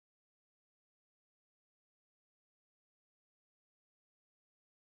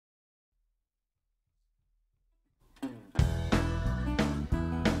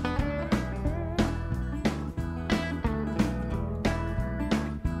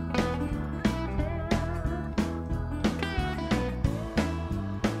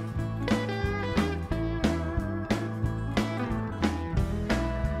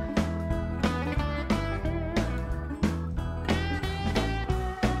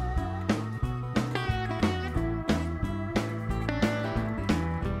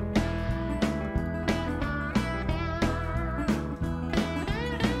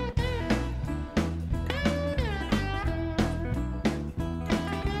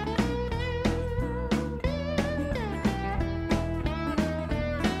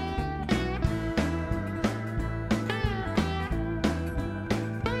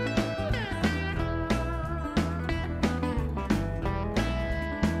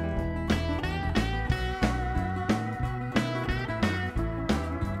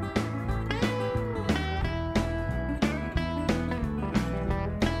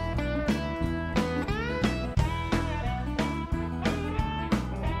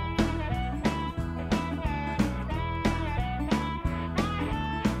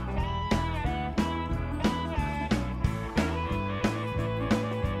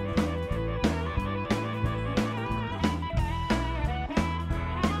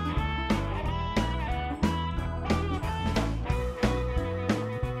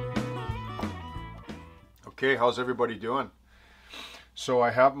Okay, how's everybody doing? So I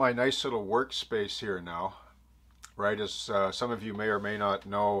have my nice little workspace here now, right? As some of you may or may not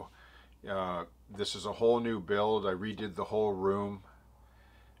know, this is a whole new build. I redid the whole room,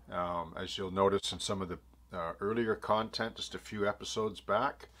 as you'll notice in some of the earlier content, just a few episodes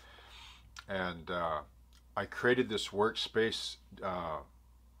back. And I created this workspace,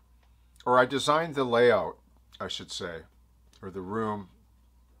 or I designed the layout, I should say, or the room,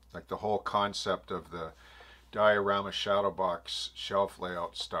 like the whole concept of the Diorama shadow box shelf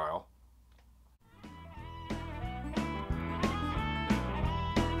layout style.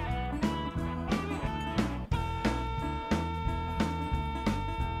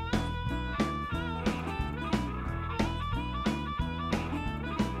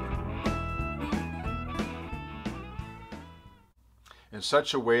 In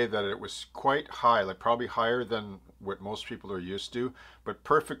such a way that it was quite high, like probably higher than what most people are used to, but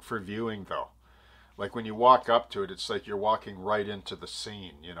perfect for viewing though. Like when you walk up to it, it's like you're walking right into the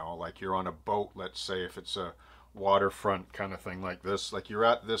scene, you know, like you're on a boat, let's say, if it's a waterfront kind of thing like this, like you're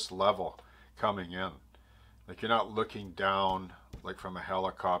at this level coming in. Like you're not looking down like from a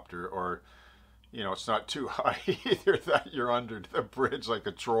helicopter, or, you know, it's not too high either that you're under the bridge like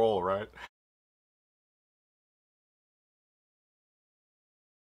a troll, right?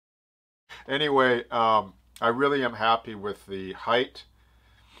 Anyway, I really am happy with the height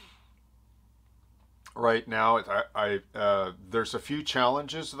right now. There's a few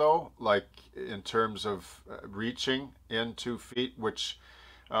challenges though, like in terms of reaching in 2 feet, which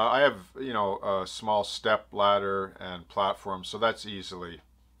I have, you know, a small step ladder and platform, so that's easily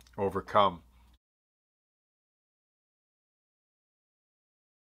overcome.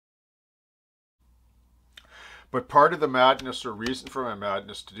 But part of the madness, or reason for my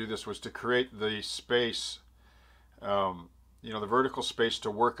madness to do this, was to create the space, um, you know, the vertical space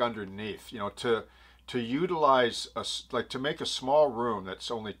to work underneath, you know, to utilize like to make a small room that's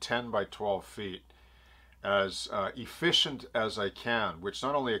only 10 by 12 feet as efficient as I can, which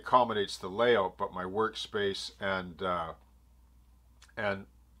not only accommodates the layout but my workspace and and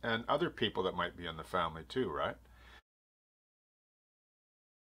other people that might be in the family too, right?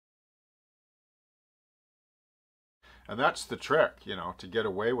 And that's the trick, you know, to get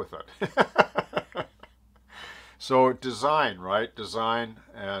away with it. So design, right? Design,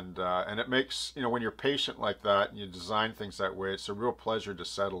 and it makes, you know, when you're patient like that and you design things that way, it's a real pleasure to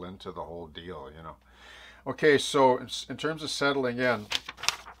settle into the whole deal, you know. Okay, so in terms of settling in,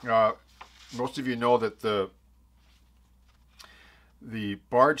 uh, most of you know that the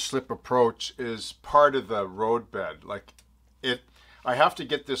barge slip approach is part of the roadbed. Like it, I have to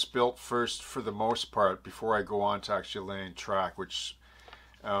get this built first for the most part before I go on to actually laying track, which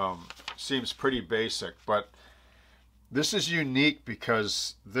seems pretty basic, but this is unique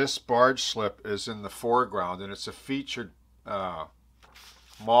because this barge slip is in the foreground and it's a featured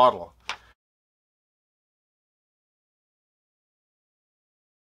model.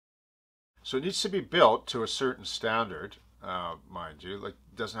 So it needs to be built to a certain standard, mind you. Like,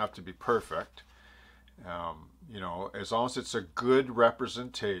 it doesn't have to be perfect. You know, as long as it's a good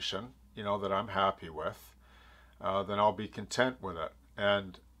representation, you know, that I'm happy with, then I'll be content with it.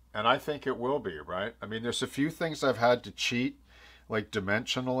 And I think it will be, right? I mean, there's a few things I've had to cheat, like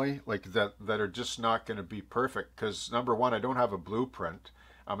dimensionally, like that are just not going to be perfect. Because number one, I don't have a blueprint.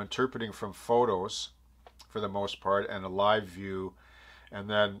 I'm interpreting from photos for the most part and a live view, and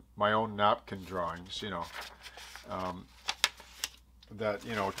then my own napkin drawings, you know, um, that,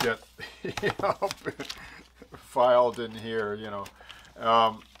 you know, get you know, filed in here, you know.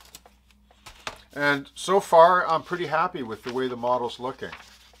 Um, and so far, I'm pretty happy with the way the model's looking.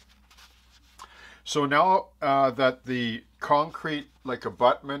 So now that the concrete, like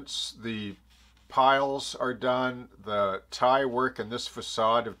abutments, the piles are done, the tie work and this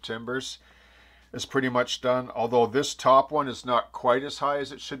facade of timbers is pretty much done. Although this top one is not quite as high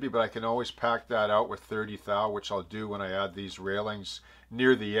as it should be, but I can always pack that out with 30 thou, which I'll do when I add these railings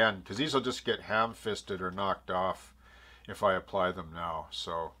near the end, because these will just get ham-fisted or knocked off if I apply them now.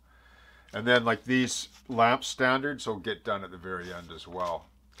 So, and then like these lamp standards will get done at the very end as well.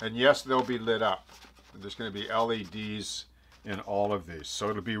 And yes, they'll be lit up. There's going to be LEDs in all of these.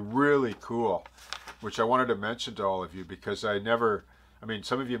 So it'll be really cool, which I wanted to mention to all of you because I mean,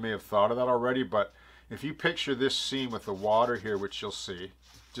 some of you may have thought of that already, but if you picture this scene with the water here, which you'll see,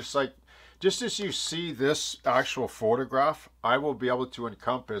 just as you see this actual photograph, I will be able to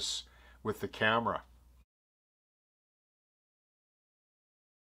encompass with the camera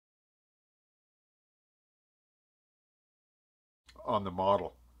on the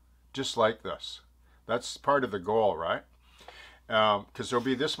model, just like this. That's part of the goal, right? because there'll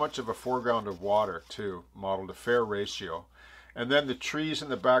be this much of a foreground of water too, modeled a fair ratio. And then the trees in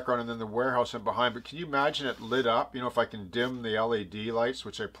the background and then the warehouse in behind. But can you imagine it lit up? You know, if I can dim the LED lights,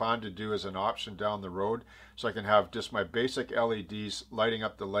 which I plan to do as an option down the road, so I can have just my basic LEDs lighting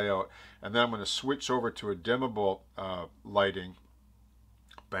up the layout. And then I'm going to switch over to a dimmable lighting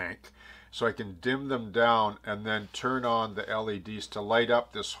bank, so I can dim them down and then turn on the LEDs to light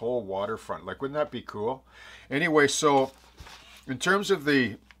up this whole waterfront. Like, wouldn't that be cool? Anyway, so in terms of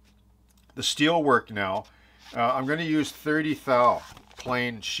the steel work now, I'm going to use 30 thou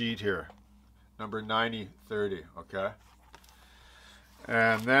plain sheet here, number 9030, okay?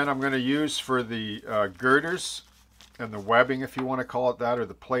 And then I'm going to use for the girders and the webbing, if you want to call it that, or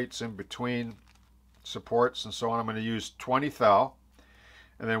the plates in between supports and so on, I'm going to use 20 thou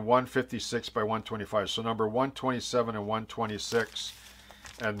and then 156 by 125. So number 127 and 126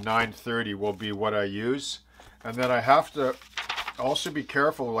 and 930 will be what I use. And then I have to also be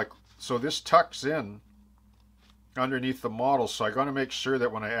careful, like, so this tucks in underneath the model, so I got to make sure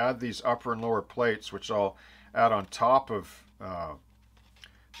that when I add these upper and lower plates, which I'll add on top of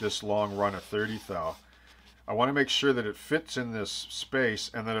this long run of 30 thou, I want to make sure that it fits in this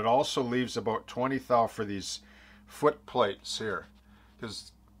space, and that it also leaves about 20 thou for these foot plates here,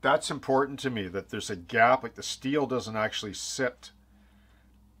 because that's important to me, that there's a gap, like the steel doesn't actually sit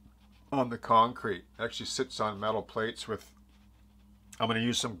on the concrete, it actually sits on metal plates with, I'm going to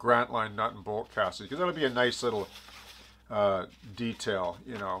use some Grant Line nut and bolt castings, because that'll be a nice little detail,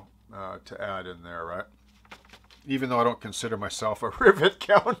 you know, to add in there, right? Even though I don't consider myself a rivet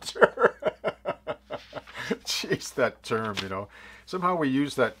counter. Jeez, that term, you know. Somehow we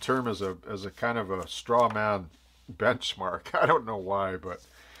use that term as a kind of a straw man benchmark. I don't know why, but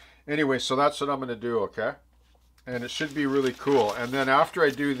anyway, so that's what I'm going to do, okay? And it should be really cool. And then after I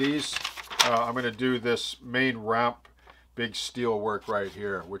do these, I'm going to do this main ramp, big steel work right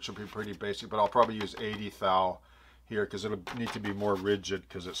here, which will be pretty basic, but I'll probably use 80 thou here because it'll need to be more rigid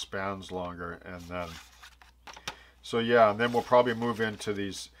because it spans longer. And then, so yeah, and then we'll probably move into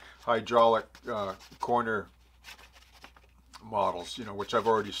these hydraulic corner models, you know, which I've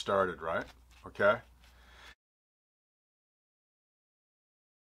already started, right? Okay.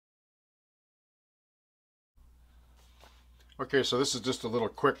 Okay, so this is just a little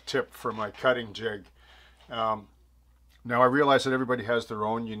quick tip for my cutting jig. Now I realize that everybody has their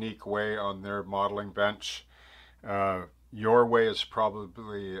own unique way on their modeling bench. Your way is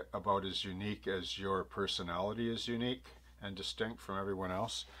probably about as unique as your personality is unique and distinct from everyone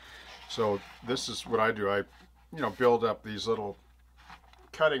else. So this is what I do. I, you know, build up these little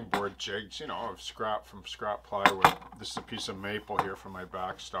cutting board jigs, you know, of scrap plywood. This is a piece of maple here for my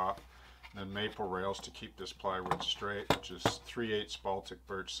backstop. And then maple rails to keep this plywood straight, which is 3/8 Baltic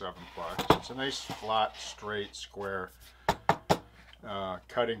birch 7-ply. So it's a nice flat, straight, square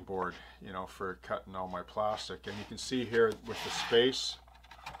cutting board, you know, for cutting all my plastic. And you can see here with the space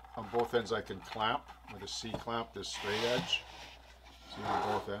on both ends, I can clamp with a C-clamp this straight edge. See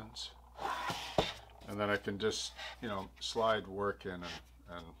on both ends. And then I can just, you know, slide work in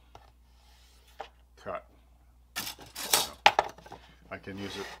and cut. I can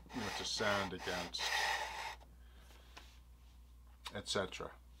use it, you know, to sand against, etc.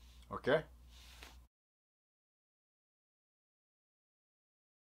 Okay?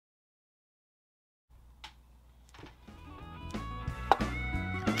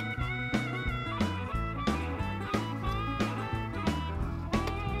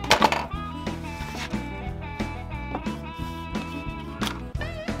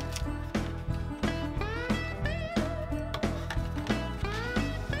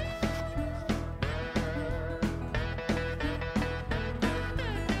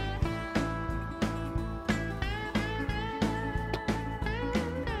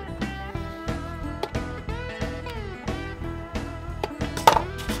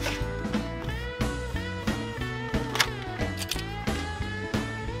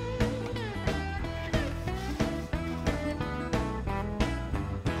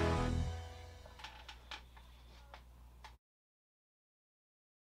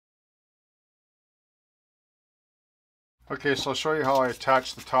 Okay, so I'll show you how I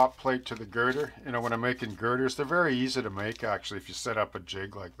attach the top plate to the girder. You know, when I'm making girders, they're very easy to make actually if you set up a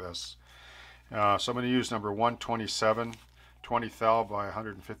jig like this. So I'm going to use number 127, 20 thou by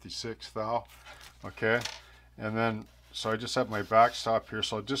 156 thou. Okay, and then, so I just have my backstop here,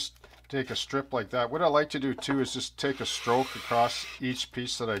 so I'll just take a strip like that. What I like to do too is just take a stroke across each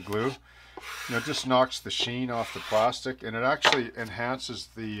piece that I glue. You know, it just knocks the sheen off the plastic, and it actually enhances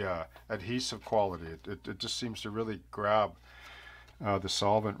the adhesive quality. It just seems to really grab the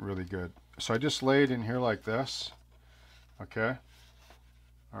solvent really good. So I just lay it in here like this. Okay,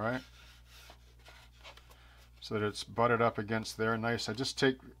 all right, so that it's butted up against there. Nice. I just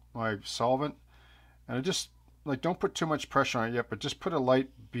take my solvent and I just, like, don't put too much pressure on it yet, but just put a light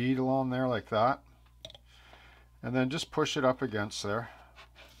bead along there like that, and then just push it up against there.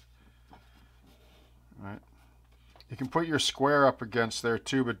 All right. You can put your square up against there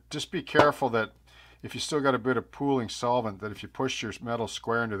too, but just be careful that if you still got a bit of pooling solvent, that if you push your metal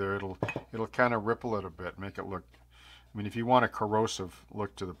square into there, it'll kind of ripple it a bit, make it look, I mean, if you want a corrosive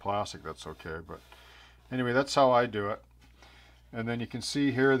look to the plastic, that's okay. But anyway, that's how I do it. And then you can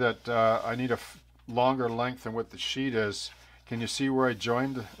see here that I need a longer length than what the sheet is. Can you see where I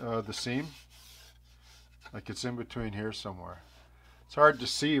joined the seam? Like it's in between here somewhere. It's hard to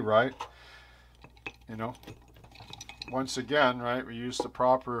see, right? You know, once again, right, we use the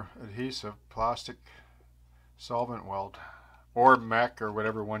proper adhesive, plastic solvent weld, or mech, or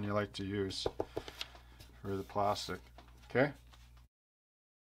whatever one you like to use for the plastic. Okay.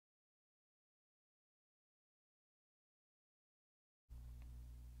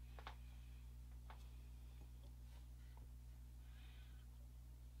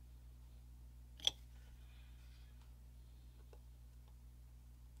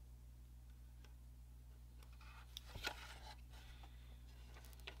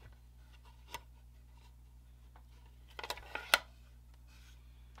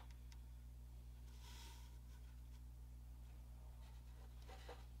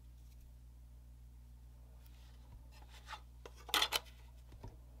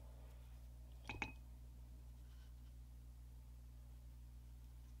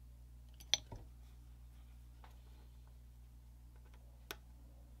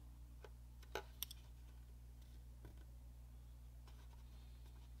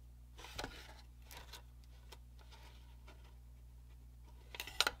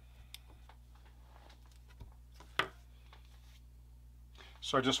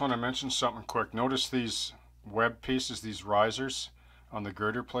 So I just want to mention something quick. Notice these web pieces, these risers on the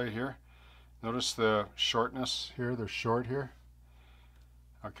girder plate here. Notice the shortness here, they're short here.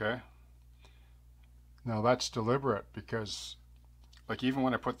 Okay. Now that's deliberate because, like, even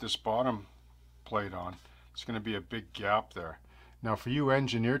when I put this bottom plate on, it's going to be a big gap there. Now for you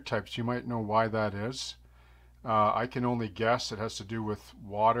engineer types, you might know why that is. I can only guess it has to do with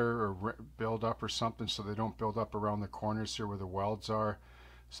water or build up or something, so they don't build up around the corners here where the welds are,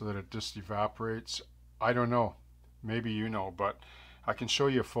 so that it just evaporates. I don't know. Maybe you know, but I can show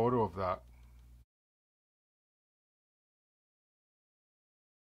you a photo of that.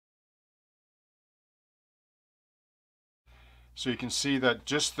 So you can see that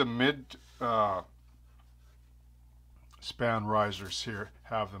just the mid span risers here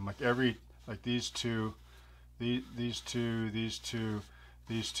have them, like these two, these two, these two,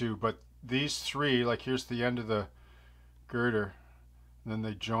 these two, but these three, like here's the end of the girder, and then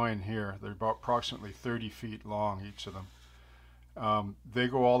they join here. They're about approximately 30 feet long, each of them. They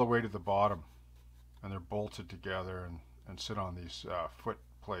go all the way to the bottom, and they're bolted together and sit on these foot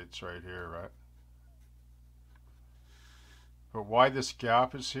plates right here, right? But why this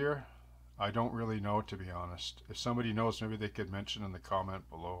gap is here, I don't really know, to be honest. If somebody knows, maybe they could mention in the comment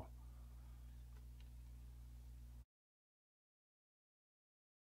below.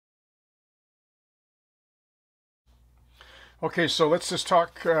 Okay, so let's just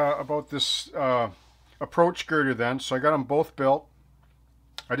talk about this approach girder then. So I got them both built.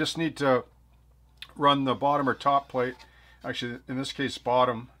 I just need to run the bottom or top plate, actually in this case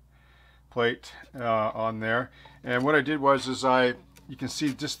bottom plate on there. And what I did was you can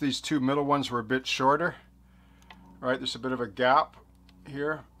see just these two middle ones were a bit shorter. Right, there's a bit of a gap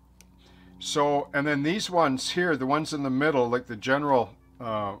here. So, and then these ones here, the ones in the middle, like the general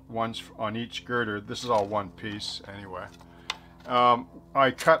ones on each girder, this is all one piece anyway.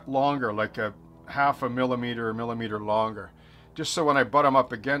 I cut longer, like a half a millimeter or millimeter longer, just so when I butt them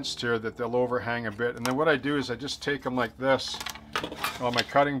up against here that they'll overhang a bit. And then what I do is I just take them like this on my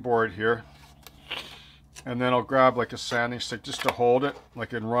cutting board here, and then I'll grab like a sanding stick just to hold it,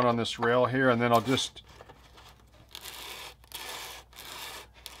 like and run on this rail here, and then I'll just,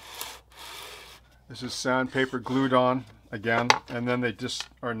 this is sandpaper glued on again, and then they just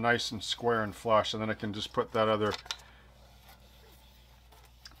are nice and square and flush, and then I can just put that other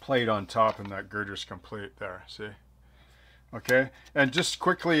plate on top and that girder's complete there, see? Okay, and just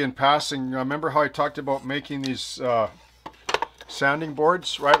quickly in passing, remember how I talked about making these sanding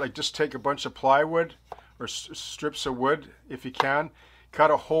boards, right? Like just take a bunch of plywood or strips of wood if you can,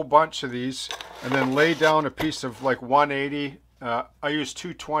 cut a whole bunch of these, and then lay down a piece of like 180. I use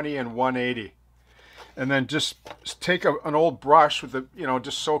 220 and 180, and then just take an old brush with the,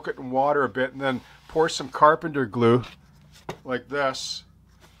 just soak it in water a bit, and then pour some carpenter glue like this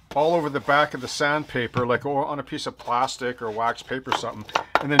all over the back of the sandpaper, like on a piece of plastic or wax paper or something,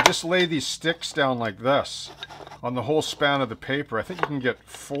 and then just lay these sticks down like this on the whole span of the paper. I think you can get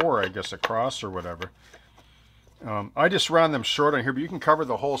 4, I guess, across or whatever. I just ran them short on here, but you can cover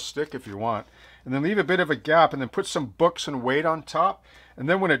the whole stick if you want. And then leave a bit of a gap, and then put some books and weight on top. And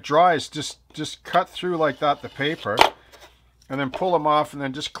then when it dries, just cut through like that the paper, and then pull them off, and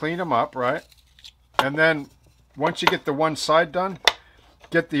then just clean them up, right? And then once you get the one side done,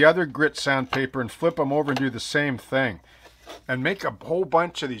 get the other grit sandpaper and flip them over and do the same thing. And make a whole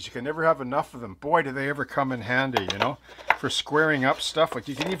bunch of these. You can never have enough of them. Boy, do they ever come in handy, you know, for squaring up stuff. Like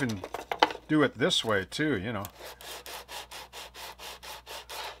you can even do it this way too, you know.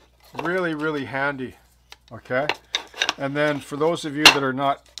 Really, really handy. Okay. And then for those of you that are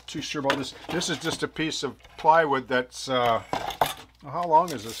not too sure about this, this is just a piece of plywood that's, how long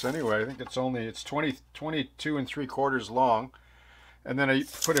is this anyway? I think it's 22 3/4 long. And then I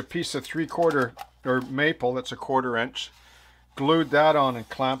put a piece of 3/4 or maple that's a 1/4 inch, glued that on and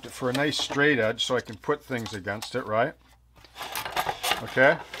clamped it for a nice straight edge so I can put things against it, right?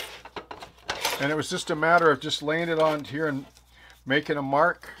 Okay. And it was just a matter of just laying it on here and making a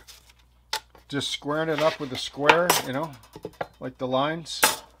mark, just squaring it up with a square, you know, like the lines.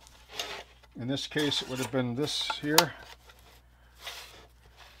 In this case, it would have been this here.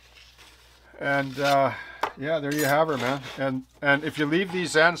 And yeah, there you have her, man. And if you leave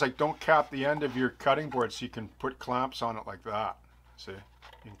these ends, like don't cap the end of your cutting board, so you can put clamps on it like that. See, you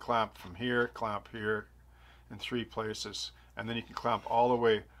can clamp from here, clamp here, in 3 places, and then you can clamp all the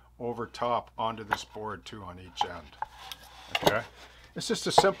way over top onto this board too on each end. Okay, it's just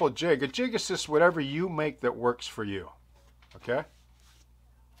a simple jig. A jig is just whatever you make that works for you. Okay.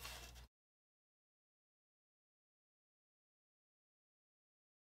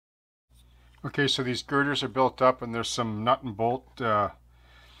 Okay, so these girders are built up, and there's some nut and bolt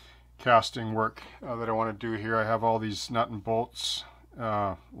casting work that I want to do here. I have all these nut and bolts,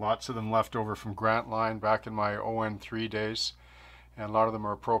 lots of them left over from Grant Line back in my ON3 days, and a lot of them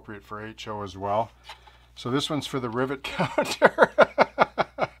are appropriate for HO as well. So this one's for the rivet counter.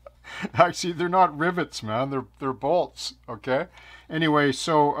 Actually, they're not rivets, man. They're bolts, okay? Anyway,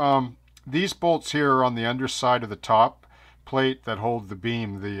 so these bolts here are on the underside of the top plate that hold the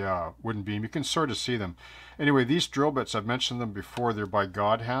beam, the wooden beam. You can sort of see them. Anyway, these drill bits, I've mentioned them before, they're by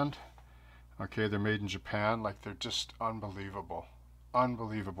God Hand. Okay, they're made in Japan. Like, they're just unbelievable.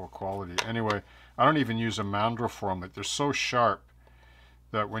 Unbelievable quality. Anyway, I don't even use a mandrel for them. Like, they're so sharp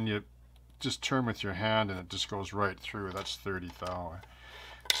that when you just turn with your hand and it just goes right through. That's 30 thou.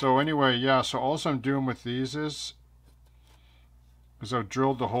 So anyway, yeah, so all I'm doing with these is I've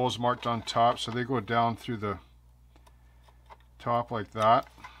drilled the holes marked on top, so they go down through the top like that.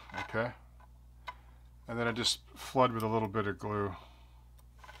 Okay, and then I just flood with a little bit of glue,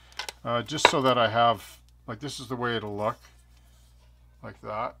 just so that I have, like, this is the way it'll look, like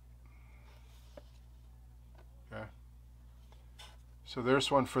that. Okay, so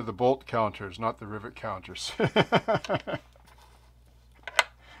there's one for the bolt counters, not the rivet counters.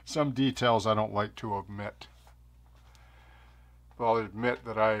 Some details I don't like to omit, but I'll admit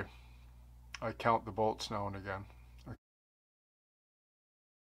that I count the bolts now and again.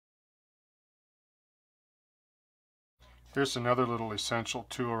 Here's another little essential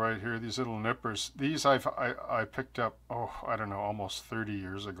tool right here. These little nippers. These I picked up, oh, I don't know, almost 30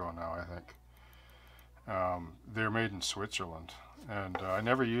 years ago now, I think. They're made in Switzerland, and I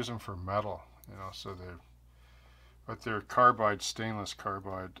never use them for metal, you know. So but they're carbide, stainless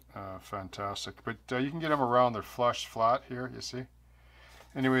carbide, fantastic. But you can get them around. They're flush flat here, you see.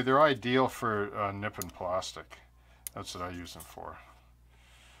 Anyway, they're ideal for nipping plastic. That's what I use them for.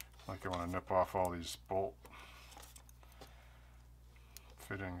 Like I want to nip off all these bolt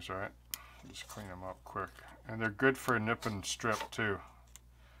fittings, right? Just clean them up quick. And they're good for nipping strip too.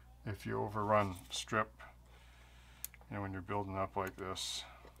 If you overrun strip, you know, when you're building up like this.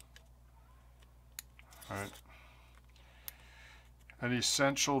 Right? An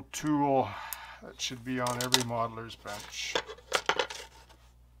essential tool that should be on every modeler's bench.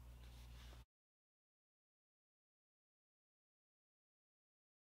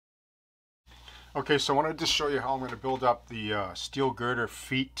 Okay, so I wanted to show you how I'm going to build up the steel girder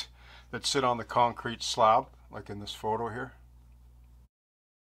feet that sit on the concrete slab, like in this photo here.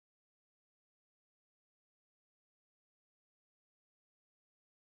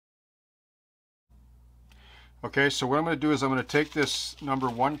 Okay, so what I'm going to do is I'm going to take this number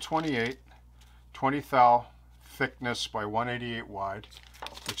 128, 20 thou thickness by 188 wide,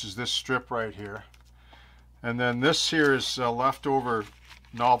 which is this strip right here. And then this here is leftover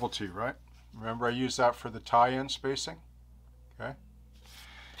novelty, right? Remember I used that for the tie-in spacing? Okay.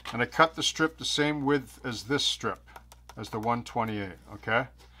 And I cut the strip the same width as this strip, as the 128, okay?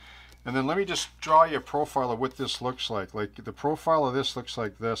 And then let me just draw you a profile of what this looks like. Like the profile of this looks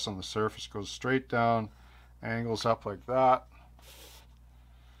like this on the surface. Goes straight down, angles up like that.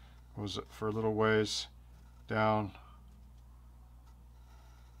 Goes for a little ways down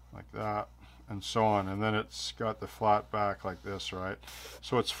like that, and so on. And then it's got the flat back like this, right?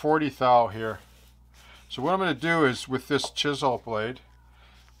 So it's 40 thou here. So what I'm going to do is with this chisel blade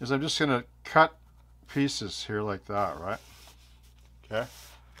is I'm just going to cut pieces here like that, right? Okay.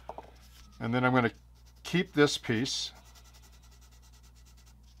 And then I'm going to keep this piece.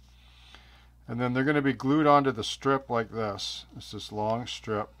 And then they're going to be glued onto the strip like this. It's this long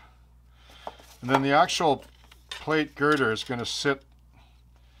strip. And then the actual plate girder is going to sit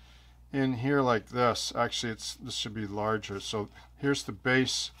in here like this. Actually, this should be larger. So here's the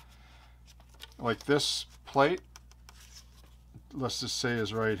base, like this plate, let's just say,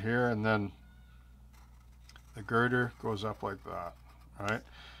 is right here, and then the girder goes up like that, right?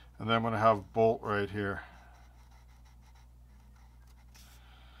 And then I'm going to have a bolt right here,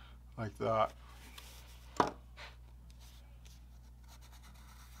 like that.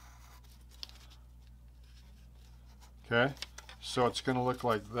 Okay, so it's going to look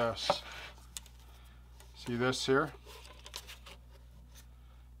like this. See this here?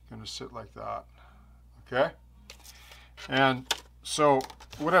 Going to sit like that. Okay? And so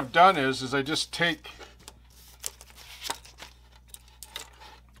what I've done is I just take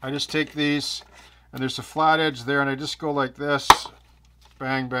these, and there's a flat edge there, and I just go like this,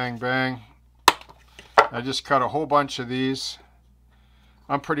 bang, bang, bang. I just cut a whole bunch of these.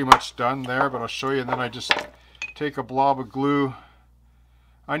 I'm pretty much done there, but I'll show you. And then I just take a blob of glue.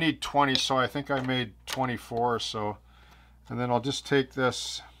 I need 20, so I think I made 24 or so. And then I'll just take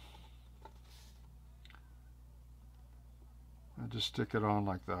this and just stick it on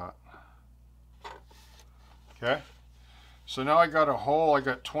like that. Okay, so now I got a hole. I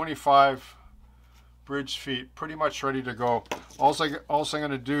got 25 bridge feet pretty much ready to go. All I'm going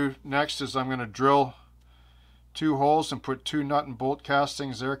to do next is I'm going to drill 2 holes and put 2 nut and bolt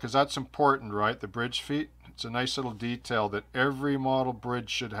castings there, because that's important, right? The bridge feet. It's a nice little detail that every model bridge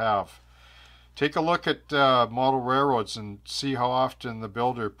should have. Take a look at model railroads and see how often the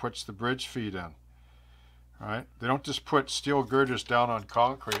builder puts the bridge feet in. Right? They don't just put steel girders down on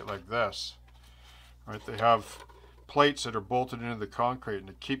concrete like this. Right? They have plates that are bolted into the concrete, and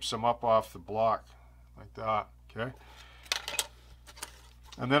it keeps them up off the block like that. Okay.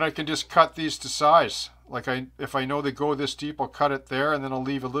 And then I can just cut these to size. Like if I know they go this deep, I'll cut it there, and then I'll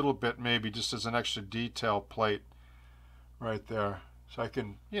leave a little bit maybe just as an extra detail plate right there. So I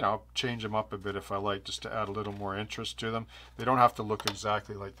can, you know, change them up a bit if I like, just to add a little more interest to them. They don't have to look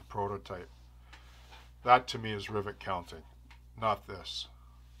exactly like the prototype. That to me is rivet counting, not this.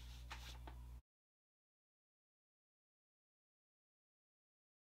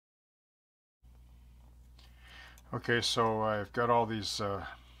 Okay, so I've got all these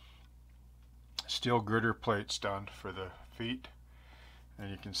steel girder plates done for the feet,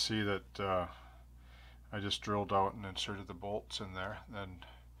 and you can see that I just drilled out and inserted the bolts in there, then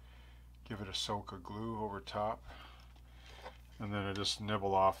give it a soak of glue over top, and then I just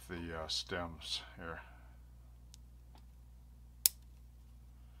nibble off the stems here.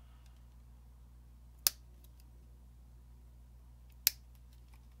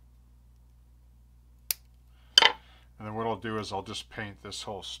 And then what I'll do is I'll just paint this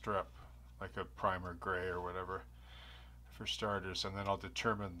whole strip like a primer gray or whatever for starters, and then I'll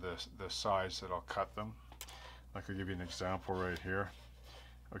determine the size that I'll cut them. Like I'll give you an example right here.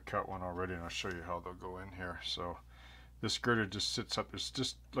 I cut one already, and I'll show you how they'll go in here. So this girder just sits up, there's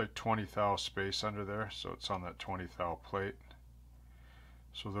just like 20 thou space under there, so it's on that 20 thou plate.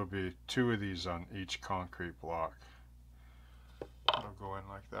 So there'll be 2 of these on each concrete block. It'll go in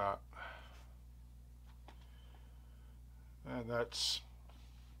like that. And that's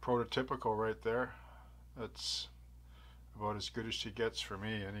prototypical right there. That's about as good as she gets for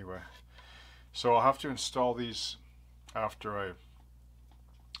me anyway. So I'll have to install these after I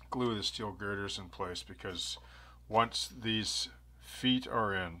glue the steel girders in place, because once these feet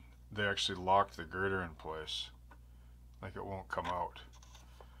are in, they actually lock the girder in place. Like it won't come out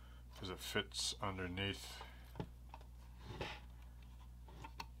because it fits underneath.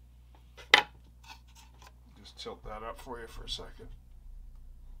 Just tilt that up for you for a second.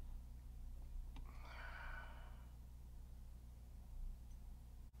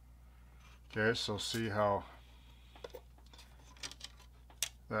 Okay, so see how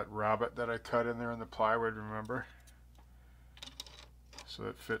that rabbet that I cut in there in the plywood, remember? So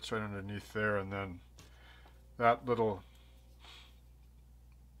it fits right underneath there, and then that little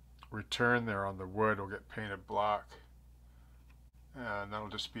return there on the wood will get painted black. And that'll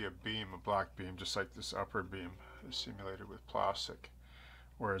just be a beam, a black beam, just like this upper beam is simulated with plastic.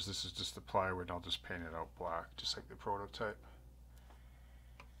 Whereas this is just the plywood, and I'll just paint it out black, just like the prototype.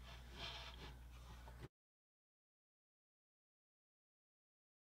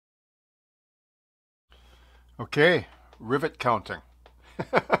 Okay, rivet counting.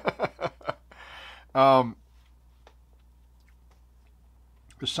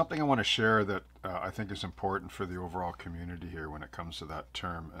 There's something I want to share that I think is important for the overall community here when it comes to that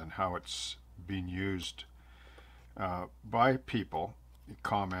term and how it's being used by people,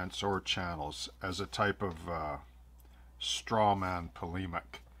 comments or channels, as a type of straw man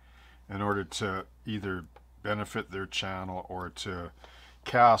polemic in order to either benefit their channel or to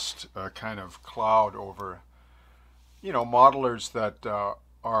cast a kind of cloud over, you know, modelers that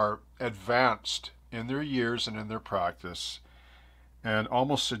are advanced in their years and in their practice, and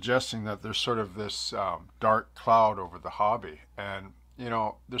almost suggesting that there's sort of this dark cloud over the hobby. And, you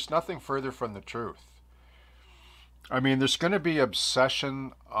know, there's nothing further from the truth. I mean, there's going to be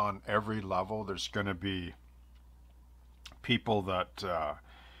obsession on every level. There's going to be people that,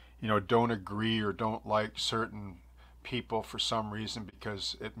 you know, don't agree or don't like certain people for some reason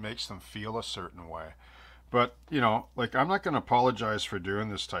because it makes them feel a certain way. But, you know, like, I'm not going to apologize for doing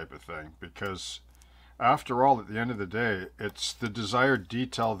this type of thing because, after all, at the end of the day, it's the desired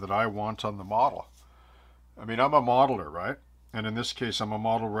detail that I want on the model. I mean, I'm a modeler, right? And in this case, I'm a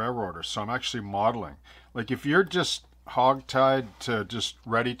model railroader, so I'm actually modeling. Like, if you're just hogtied to just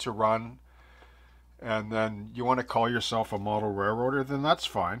ready to run, and then you want to call yourself a model railroader, then that's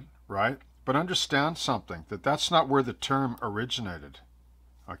fine, right? But understand something, that that's not where the term originated,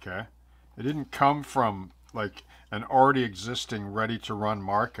 okay? It didn't come from, like, an already existing ready-to-run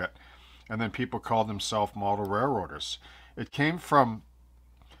market, and then people called themselves model railroaders. It came from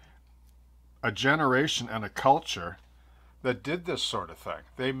a generation and a culture that did this sort of thing.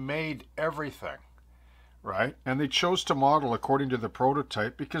 They made everything, right? And they chose to model according to the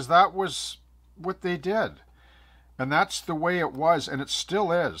prototype because that was what they did. And that's the way it was, and it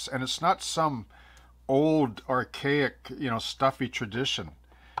still is. And it's not some old, archaic, you know, stuffy tradition,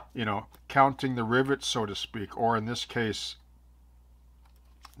 you know, counting the rivets, so to speak, or in this case,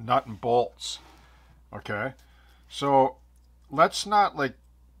 nut and bolts, okay? So let's not, like,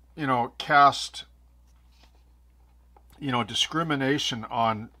 you know, cast, you know, discrimination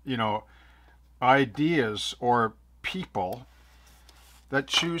on, you know, ideas or people that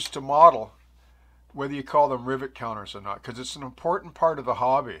choose to model, whether you call them rivet counters or not, because it's an important part of the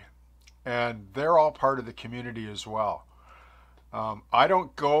hobby, and they're all part of the community as well. I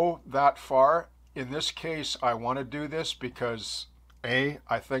don't go that far. In this case, I want to do this because A,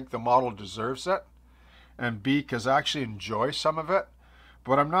 I think the model deserves it, and B, because I actually enjoy some of it.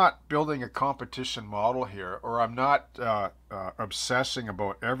 But I'm not building a competition model here, or I'm not obsessing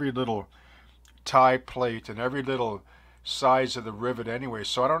about every little tie plate and every little size of the rivet anyway.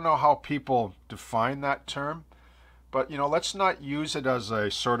 So I don't know how people define that term, but, you know, let's not use it as a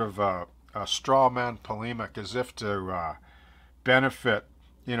sort of a straw man polemic as if to benefit,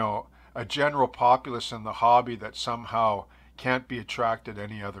 you know, a general populace in the hobby that somehow can't be attracted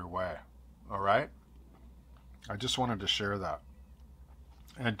any other way. All right? I just wanted to share that.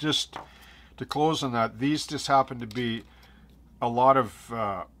 And just to close on that, these just happen to be a lot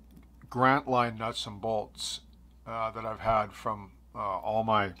of Grant line nuts and bolts that I've had from all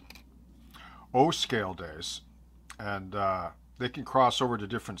my O-scale days. And they can cross over to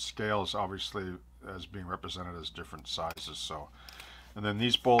different scales, obviously, as being represented as different sizes. So, and then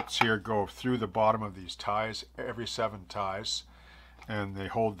these bolts here go through the bottom of these ties, every 7 ties, and they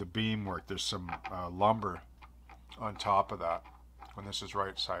hold the beam work. There's some lumber on top of that when this is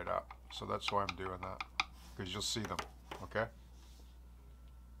right side up. So that's why I'm doing that, because you'll see them, okay?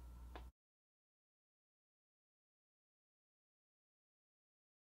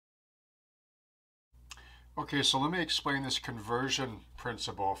 Okay, so let me explain this conversion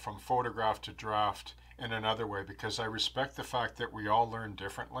principle from photograph to draft in another way, because I respect the fact that we all learn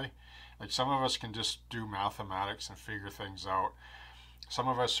differently. Like, some of us can just do mathematics and figure things out. Some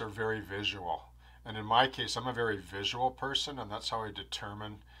of us are very visual. And in my case, I'm a very visual person, and that's how I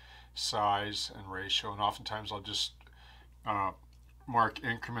determine size and ratio. And oftentimes I'll just mark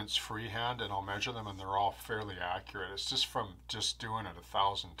increments freehand, and I'll measure them, and they're all fairly accurate. It's just from just doing it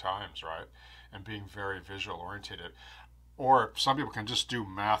 1,000 times, right? And being very visual oriented. Or some people can just do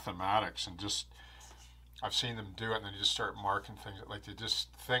mathematics and just, I've seen them do it, and then you just start marking things, like they just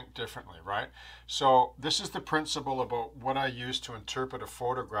think differently, right? So this is the principle about what I use to interpret a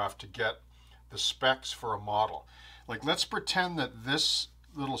photograph to get the specs for a model. Like, let's pretend that this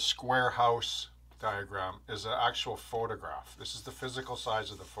little square house diagram is an actual photograph. This is the physical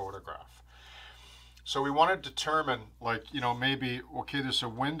size of the photograph. So we want to determine, like, maybe, okay, there's a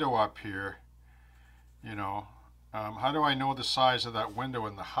window up here, how do I know the size of that window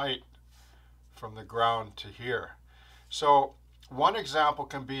and the height from the ground to here? So one example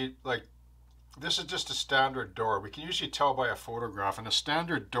can be like, this is just a standard door. We can usually tell by a photograph, and a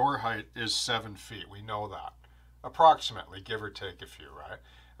standard door height is 7 feet. We know that. Approximately, give or take a few, right?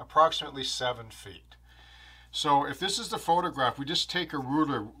 Approximately 7 feet. So if this is the photograph, we just take a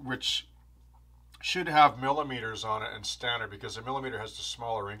ruler, which should have millimeters on it and standard, because a millimeter has the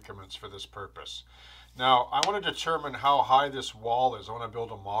smaller increments for this purpose. Now, I want to determine how high this wall is. I want to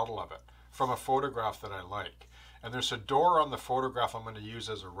build a model of it from a photograph that I like. And there's a door on the photograph I'm going to use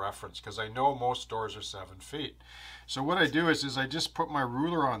as a reference, because I know most doors are 7 feet. So what I do is I just put my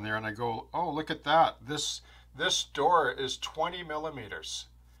ruler on there and I go, oh, look at that. This door is 20 millimeters.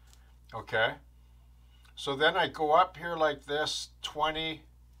 Okay? So then I go up here like this, 20,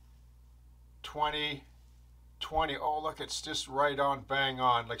 20, 20. Oh, look, it's just right on, bang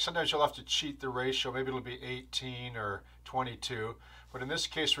on. Like sometimes you'll have to cheat the ratio. Maybe it'll be 18 or 22. But in this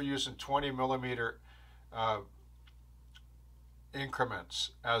case, we're using 20 millimeter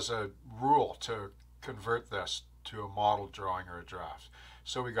increments as a rule to convert this to a model drawing or a draft.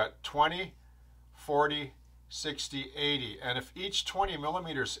 So we got 20, 40, 60, 80. And if each 20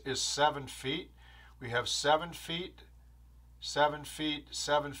 millimeters is 7 feet, we have 7 feet, 7 feet,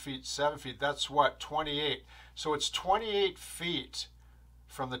 7 feet, 7 feet. That's what? 28. So it's 28 feet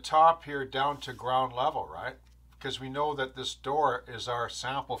from the top here down to ground level, right? Because we know that this door is our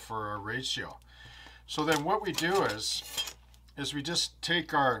sample for our ratio. So then what we do is we just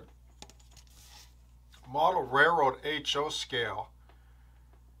take our model railroad HO scale,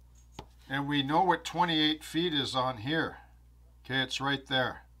 and we know what 28 feet is on here. Okay, it's right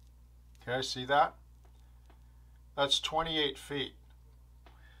there. Okay, see that? That's 28 feet.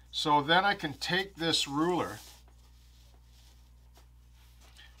 So then I can take this ruler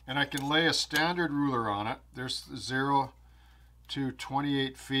and I can lay a standard ruler on it. There's 0 to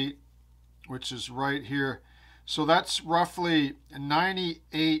 28 feet, which is right here. So that's roughly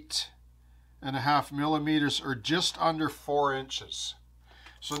 98.5 millimeters, or just under 4 inches.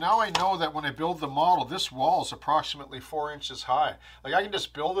 So now I know that when I build the model, this wall is approximately 4 inches high. Like I can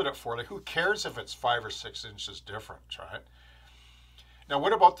just build it at 4. Like who cares if it's 5 or 6 inches different, right? Now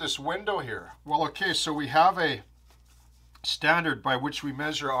what about this window here? Well, okay, so we have a standard by which we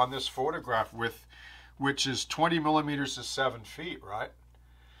measure on this photograph with, which is 20 millimeters is 7 feet, right?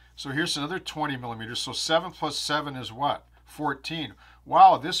 So here's another 20 millimeters. So 7 plus 7 is what? 14.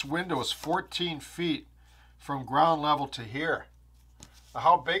 Wow, this window is 14 feet from ground level to here.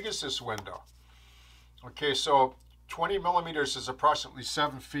 How big is this window? Okay, so 20 millimeters is approximately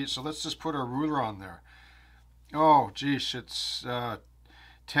 7 feet. So let's just put our ruler on there. Oh, geez, it's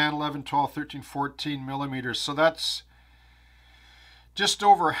 10, 11, 12, 13, 14 millimeters. So that's just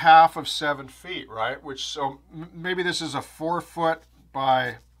over half of 7 feet, right? Which, so maybe this is a 4 foot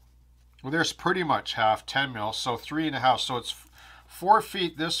by, well, there's pretty much half, 10 mil, so 3.5. So it's 4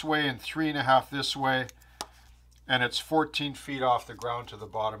 feet this way and 3.5 this way. And it's 14 feet off the ground to the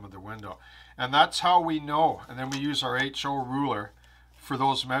bottom of the window. And that's how we know. And then we use our HO ruler for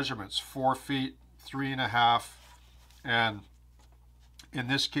those measurements. 4 feet, 3.5, and in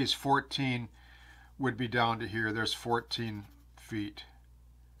this case 14 would be down to here. There's 14 feet.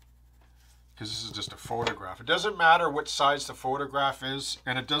 Because this is just a photograph. It doesn't matter what size the photograph is,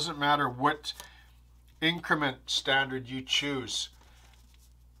 and it doesn't matter what increment standard you choose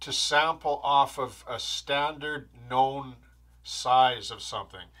to sample off of a standard known size of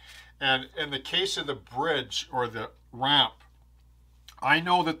something. And in the case of the bridge or the ramp, I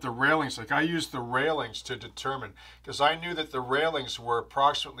know that the railings, like I used the railings to determine, because I knew that the railings were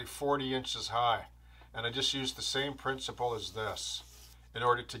approximately 40 inches high. And I just used the same principle as this in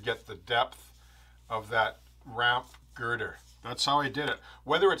order to get the depth of that ramp girder. That's how I did it.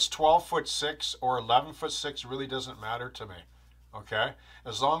 Whether it's 12'6" or 11'6" really doesn't matter to me. Okay?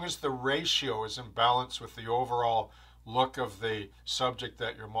 As long as the ratio is in balance with the overall look of the subject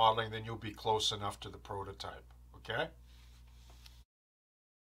that you're modeling, then you'll be close enough to the prototype. Okay?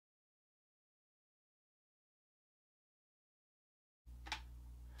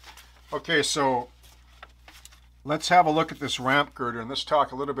 Okay, so let's have a look at this ramp girder, and let's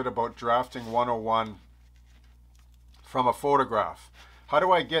talk a little bit about drafting 101 from a photograph. How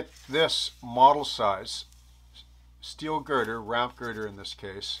do I get this model size, steel girder, ramp girder in this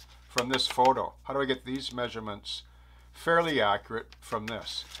case, from this photo? How do I get these measurements fairly accurate from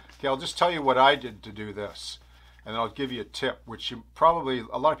this? Okay, I'll just tell you what I did to do this. And I'll give you a tip, which you probably,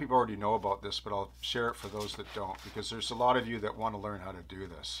 a lot of people already know about this, but I'll share it for those that don't, because there's a lot of you that want to learn how to do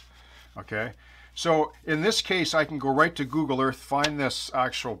this. Okay, so in this case, I can go right to Google Earth, find this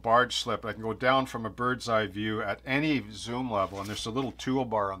actual barge slip. I can go down from a bird's eye view at any zoom level, and there's a little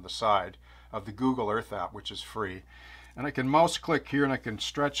toolbar on the side of the Google Earth app, which is free. And I can mouse click here, and I can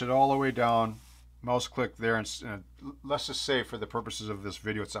stretch it all the way down, mouse click there, and let's just say for the purposes of this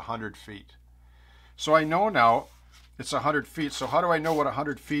video, it's 100 feet. So I know now it's 100 feet. So how do I know what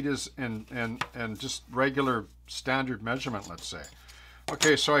 100 feet is in just regular standard measurement, let's say?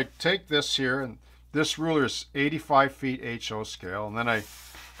 Okay, so I take this here, and this ruler is 85 feet HO scale, and then I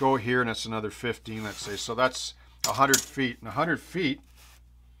go here and it's another 15, let's say. So that's 100 feet, and 100 feet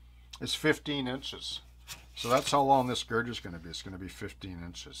is 15 inches. So that's how long this girder is going to be. It's going to be 15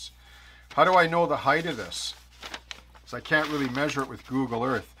 inches. How do I know the height of this? Because I can't really measure it with Google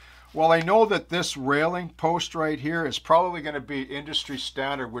Earth. Well, I know that this railing post right here is probably going to be industry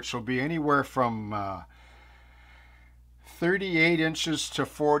standard, which will be anywhere from 38 inches to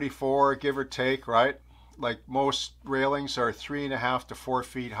 44, give or take, right? Like most railings are 3.5 to 4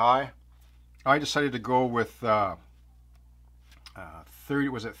 feet high. I decided to go with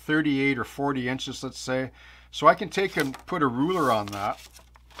 38 or 40 inches, let's say. So I can take and put a ruler on that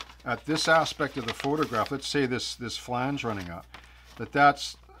at this aspect of the photograph. Let's say this flange running up.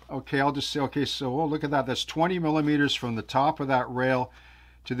 That's okay. I'll just say, okay, so oh, look at that. That's 20 millimeters from the top of that rail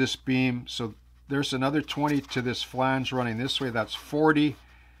to this beam. So there's another 20 to this flange running this way. That's 40,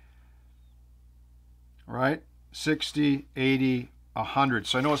 right? 60, 80, 100.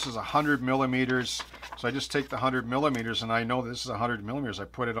 So I know this is 100 millimeters. So I just take the 100 millimeters, and I know this is 100 millimeters. I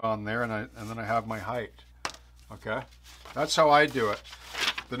put it on there, and then I have my height. Okay, that's how I do it.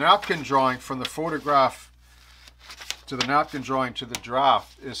 The napkin drawing from the photograph to the napkin drawing to the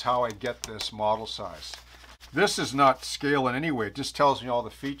draft is how I get this model size. This is not scale in any way. It just tells me all the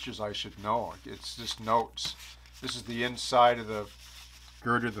features I should know. It's just notes. This is the inside of the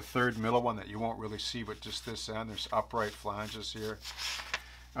girder, the third middle one that you won't really see, but just this end. There's upright flanges here.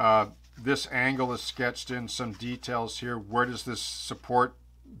 This angle is sketched in, some details here. Where does this support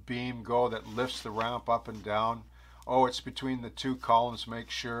beam go that lifts the ramp up and down? Oh, it's between the two columns, make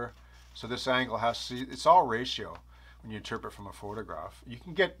sure. So this angle has to, it's all ratio when you interpret from a photograph. You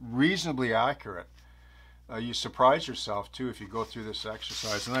can get reasonably accurate. You surprise yourself too if you go through this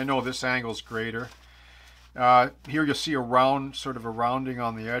exercise. And I know this angle is greater. Here you'll see a round, sort of a rounding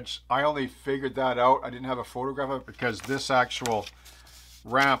on the edge. I only figured that out. I didn't have a photograph of it because this actual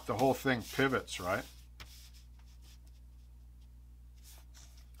ramp, the whole thing pivots, right?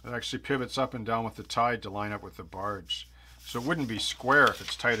 It actually pivots up and down with the tide to line up with the barge. So it wouldn't be square if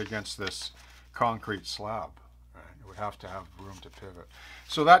it's tight against this concrete slab. Right? It would have to have room to pivot.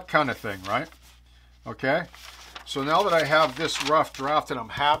 So that kind of thing, right? Okay. So now that I have this rough draft and I'm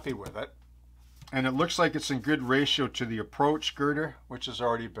happy with it, and it looks like it's in good ratio to the approach girder, which is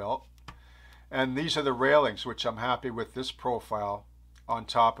already built. And these are the railings, which I'm happy with this profile on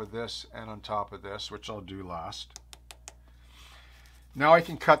top of this and on top of this, which I'll do last. Now I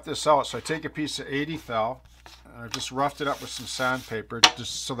can cut this out. So I take a piece of 80 thou, and I've just roughed it up with some sandpaper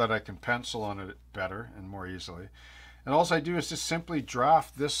just so that I can pencil on it better and more easily. And all I do is just simply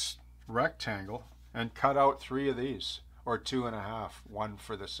draft this rectangle and cut out 3 of these, or 2.5, one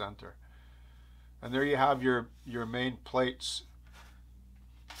for the center. And there you have your main plates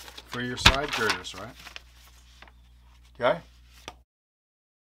for your side girders, right? Okay?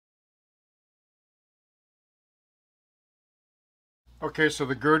 Okay, so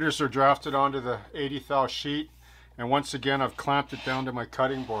the girders are drafted onto the 80 thou sheet. And once again, I've clamped it down to my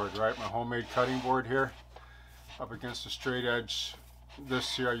cutting board, right? My homemade cutting board here, up against the straight edge.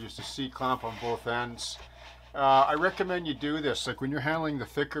 This here, I used a C-clamp on both ends. I recommend you do this, like when you're handling the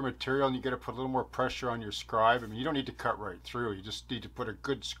thicker material and you got to put a little more pressure on your scribe. I mean, you don't need to cut right through. You just need to put a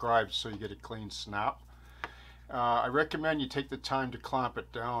good scribe so you get a clean snap. I recommend you take the time to clamp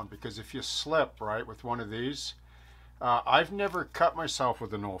it down, because if you slip, right, with one of these, I've never cut myself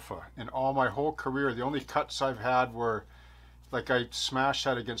with an OLFA in all my whole career. The only cuts I've had were, like I smashed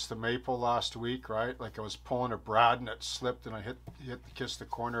that against the maple last week, right? Like I was pulling a brad and it slipped and I kissed the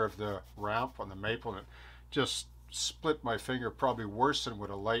corner of the ramp on the maple and it just split my finger, probably worse than what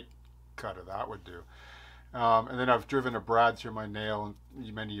a light cut of that would do. And then I've driven a brad through my nail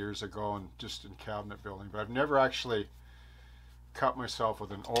many years ago and just in cabinet building, but I've never actually cut myself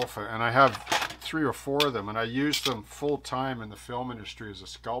with an OLFA, and I have 3 or 4 of them, and I used them full time in the film industry as a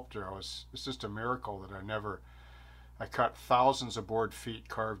sculptor. It's just a miracle that I cut thousands of board feet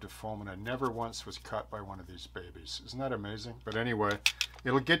carved of foam, and I never once was cut by one of these babies. Isn't that amazing? But anyway,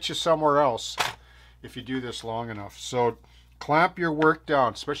 it'll get you somewhere else. if you do this long enough. So clamp your work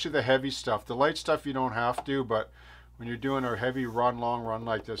down, especially the heavy stuff. The light stuff you don't have to, but when you're doing a heavy run, long run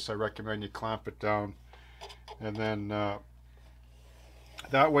like this, I recommend you clamp it down. And then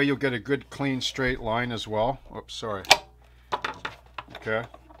that way you'll get a good clean straight line as well. Oops, sorry. Okay.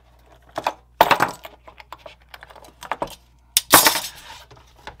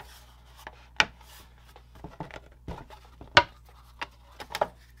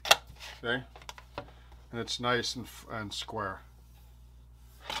 Okay. And it's nice and square.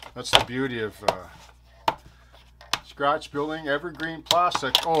 That's the beauty of scratch building, evergreen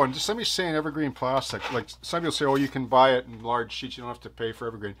plastic. Oh, and just let me say in evergreen plastic, like some people say, oh, you can buy it in large sheets, you don't have to pay for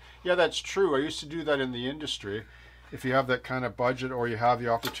evergreen. Yeah, that's true. I used to do that in the industry if you have that kind of budget or you have the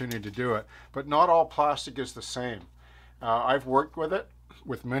opportunity to do it. But not all plastic is the same. I've worked with it,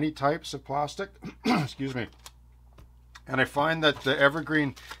 with many types of plastic, excuse me. And I find that the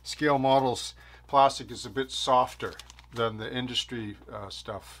evergreen scale models plastic is a bit softer than the industry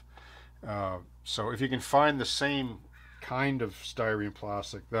stuff. So if you can find the same kind of styrene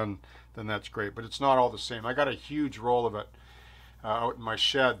plastic, then that's great. But it's not all the same. I got a huge roll of it out in my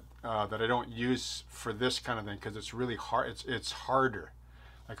shed that I don't use for this kind of thing because it's really hard. It's harder.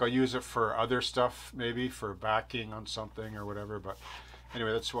 Like I'll use it for other stuff, maybe for backing on something or whatever. But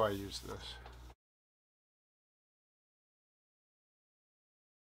anyway, that's why I use this.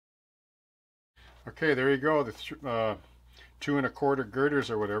 Okay, there you go. The 2 1/4 girders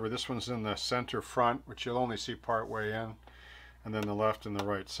or whatever. This one's in the center front, which you'll only see part way in, and then the left and the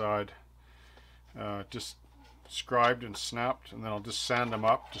right side. Just scribed and snapped, and then I'll just sand them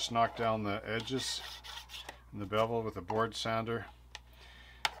up. Just knock down the edges and the bevel with a board sander.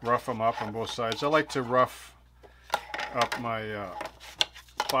 Rough them up on both sides. I like to rough up my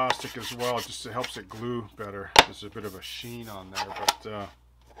plastic as well. It just helps it glue better. There's a bit of a sheen on there, but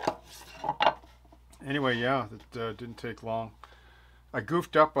anyway, yeah, that didn't take long. I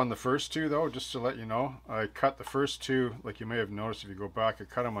goofed up on the first two though, just to let you know. I cut the first two, like you may have noticed if you go back, I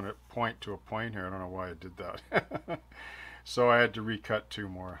cut them on a point to a point here. I don't know why I did that. So I had to recut 2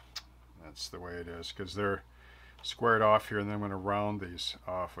 more. That's the way it is, because they're squared off here, and then I'm going to round these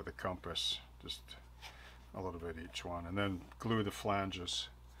off with a compass, just a little bit each one, and then glue the flanges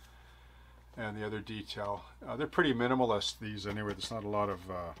and the other detail. They're pretty minimalist, these anyway. There's not a lot of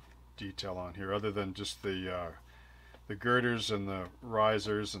detail on here other than just the girders and the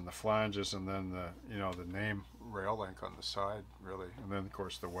risers and the flanges, and then the name rail link on the side, really, and then of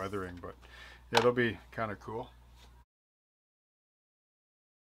course the weathering. But yeah, it'll be kind of cool.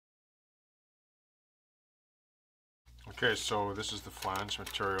 Okay, so this is the flange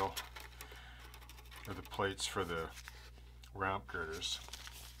material, or the plates for the ramp girders,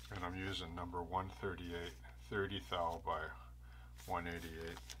 and I'm using number 138, 30 thou by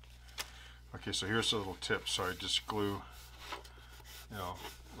 188. Okay, so here's a little tip. So I just glue,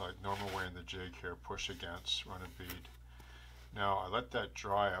 like normal way in the jig here, push against, run a bead. Now I let that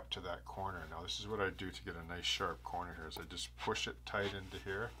dry up to that corner. Now this is what I do to get a nice sharp corner here, is I just push it tight into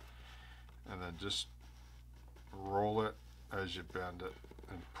here, and then just roll it as you bend it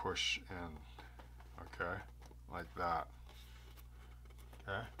and push in. Okay, like that.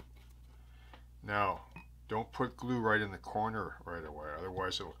 Okay. Now, don't put glue right in the corner right away,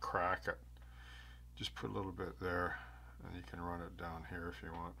 otherwise it'll crack it. Just put a little bit there, and you can run it down here if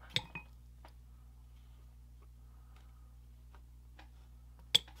you want.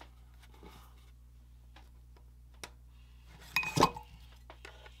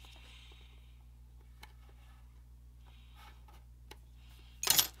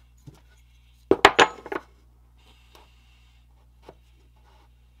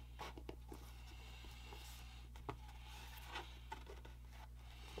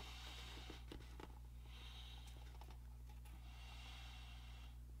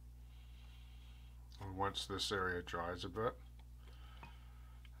 Once this area dries a bit,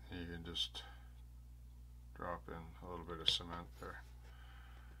 you can just drop in a little bit of cement there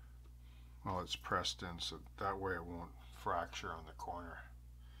while it's pressed in, so that way it won't fracture on the corner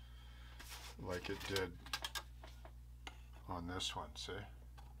like it did on this one. See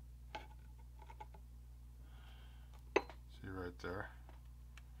right there?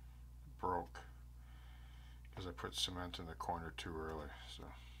 It broke because I put cement in the corner too early. So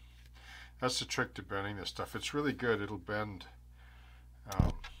that's the trick to bending this stuff. It's really good. It'll bend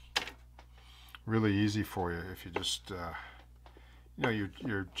really easy for you if you just,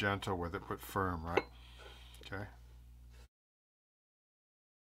 you're gentle with it, but firm, right? Okay.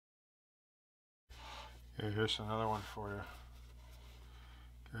 Okay, here's another one for you.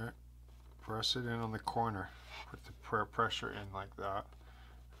 Okay, press it in on the corner. Put the pressure in like that,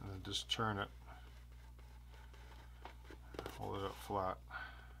 and then just turn it. Hold it up flat.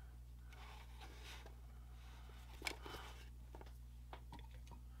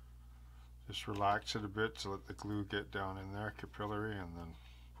 Just relax it a bit to let the glue get down in there, capillary, and then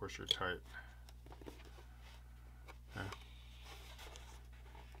push her tight. Okay.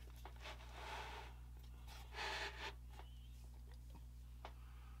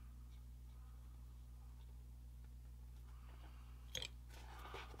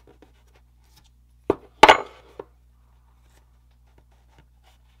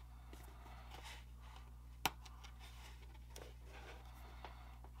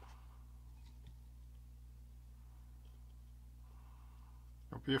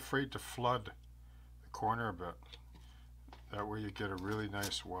 Don't be afraid to flood the corner a bit. That way you get a really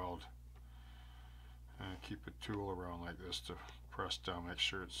nice weld. And keep a tool around like this to press down, make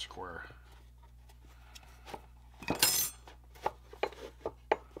sure it's square.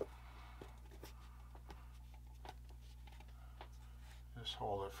 Just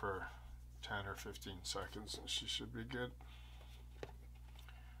hold it for 10 or 15 seconds and she should be good.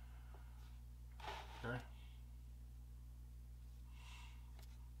 Okay.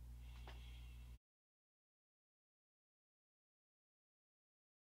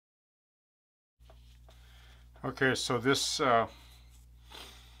 Okay, so this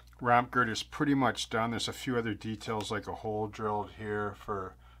ramp girder is pretty much done. There's a few other details like a hole drilled here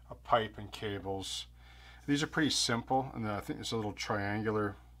for a pipe and cables. These are pretty simple, and then I think there's a little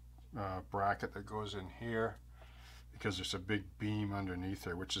triangular bracket that goes in here because there's a big beam underneath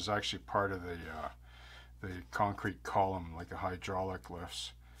there, which is actually part of the concrete column, like a hydraulic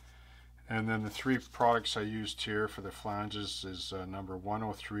lifts. And then the three products I used here for the flanges is number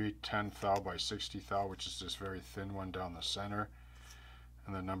 103 10 thou by 60 thou, which is this very thin one down the center,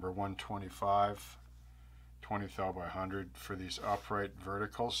 and then number 125 20 thou by 100 for these upright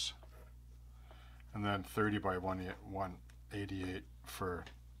verticals, and then 30 by 188 for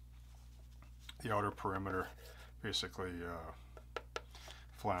the outer perimeter, basically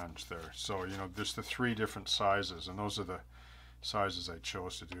flange there. So you know, there's the three different sizes, and those are the sizes I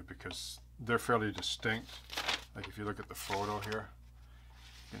chose to do because they're fairly distinct. Like if you look at the photo here,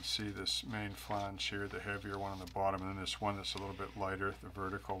 you can see this main flange here, the heavier one on the bottom, and then this one that's a little bit lighter, the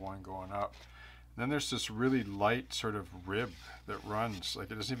vertical one going up. And then there's this really light sort of rib that runs,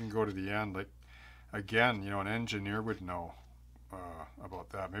 like it doesn't even go to the end. Like again, you know, an engineer would know about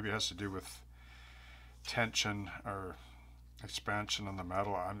that. Maybe it has to do with tension or expansion on the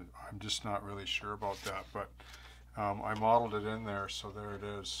metal. I'm just not really sure about that, but I modeled it in there, so there it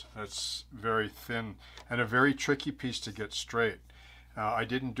is. It's very thin and a very tricky piece to get straight. I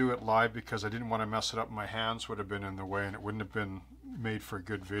didn't do it live because I didn't want to mess it up. My hands would have been in the way and it wouldn't have been made for a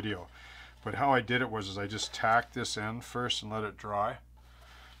good video. But how I did it was I just tacked this end first and let it dry.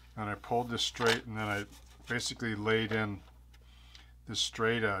 And I pulled this straight, and then I basically laid in this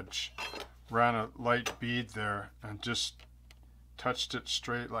straight edge, ran a light bead there and just touched it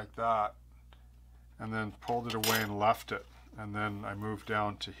straight like that, and then pulled it away and left it. And then I moved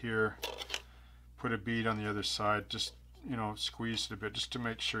down to here, put a bead on the other side, just, you know, squeezed it a bit just to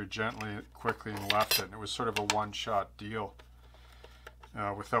make sure, gently, quickly, and left it. And it was sort of a one-shot deal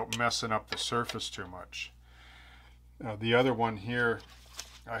without messing up the surface too much. The other one here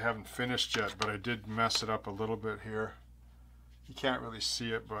I haven't finished yet, but I did mess it up a little bit here. You can't really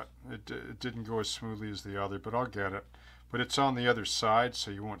see it, but it didn't go as smoothly as the other, but I'll get it. But it's on the other side,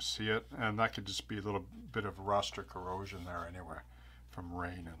 so you won't see it, and that could just be a little bit of rust or corrosion there anyway, from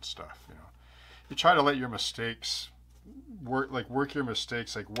rain and stuff, you know. You try to let your mistakes work your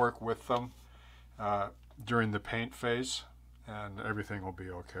mistakes, like work with them during the paint phase, and everything will be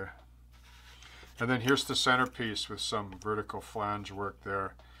okay. And then here's the centerpiece with some vertical flange work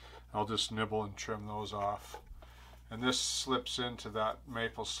there. I'll just nibble and trim those off. And this slips into that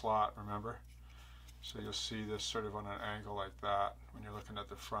maple slot, remember? So you'll see this sort of on an angle like that when you're looking at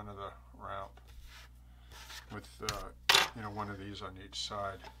the front of the ramp, with you know, one of these on each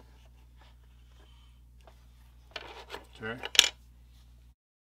side. Okay.